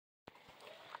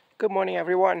Good morning,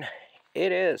 everyone.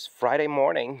 It is Friday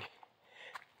morning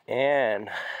and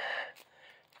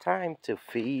time to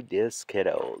feed these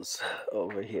kiddos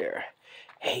over here.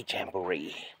 Hey,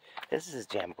 Jamboree. This is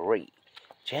Jamboree.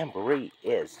 Jamboree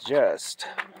is just,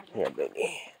 here,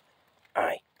 baby.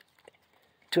 Alright,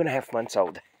 2.5 months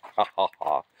old.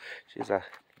 She's a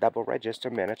double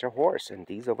register miniature horse, and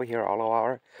these over here are all of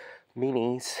our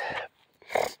minis.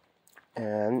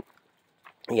 And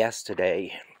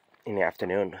yesterday in the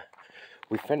afternoon,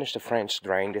 we finished the French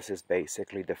drain. This is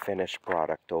basically the finished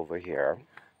product over here.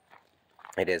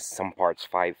 It is some parts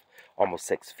 5, almost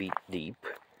 6 feet deep,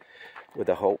 with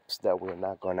the hopes that we're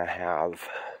not going to have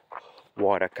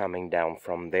water coming down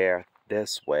from there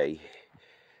this way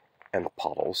and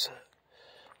puddles.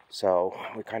 So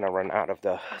we kind of run out of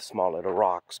the small little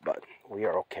rocks, but we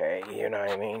are okay, you know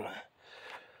what I mean?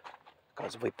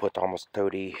 Because we put almost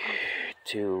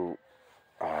 32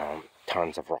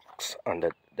 tons of rocks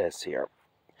under this here.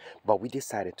 But we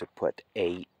decided to put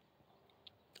a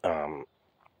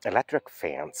electric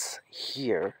fence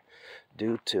here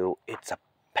due to it's a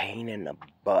pain in the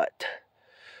butt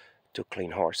to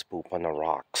clean horse poop on the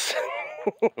rocks,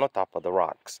 on top of the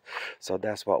rocks. So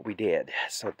that's what we did.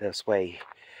 So this way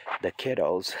the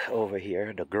kiddos over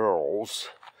here, the girls,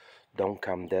 don't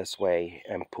come this way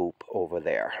and poop over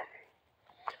there.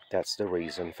 That's the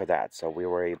reason for that. So we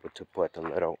were able to put a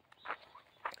little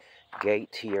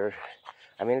gate here.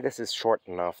 I mean, this is short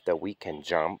enough that we can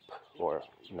jump, or,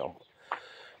 you know,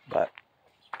 but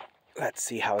let's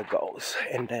see how it goes.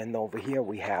 And then over here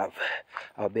we have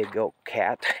our big old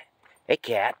cat. Hey,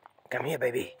 cat, come here,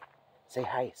 baby. Say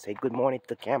hi. Say good morning to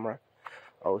the camera.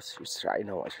 Oh, I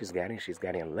know what she's getting. She's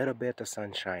getting a little bit of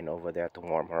sunshine over there to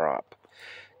warm her up.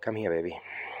 Come here, baby.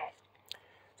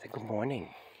 Say good morning.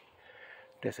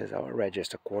 This is our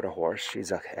register quarter horse.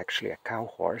 She's actually a cow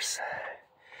horse.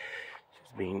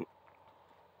 She's been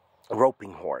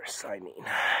roping horse, I mean.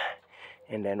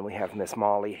 And then we have Miss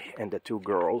Molly and the 2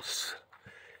 girls,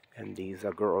 and these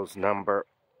are girls number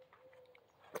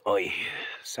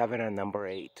 7 and number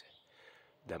 8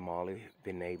 that Molly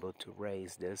been able to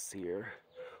raise this year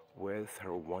with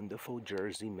her wonderful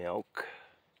Jersey milk.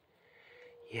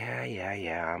 Yeah,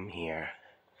 I'm here.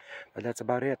 But that's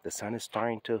about it. The sun is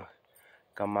starting to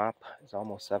come up. It's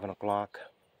almost 7 o'clock.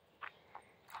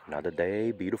 Another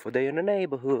day, beautiful day in the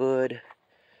neighborhood.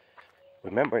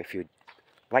 Remember, if you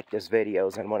like these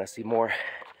videos and want to see more,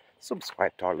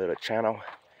 subscribe to our little channel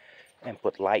and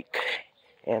put like.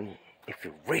 And if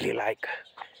you really like,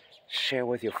 share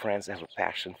with your friends that have a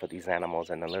passion for these animals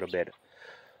and a little bit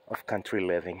of country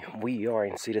living. We are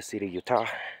in Cedar City, Utah,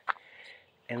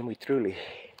 and we truly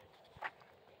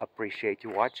appreciate you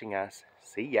watching us.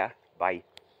 See ya. Bye.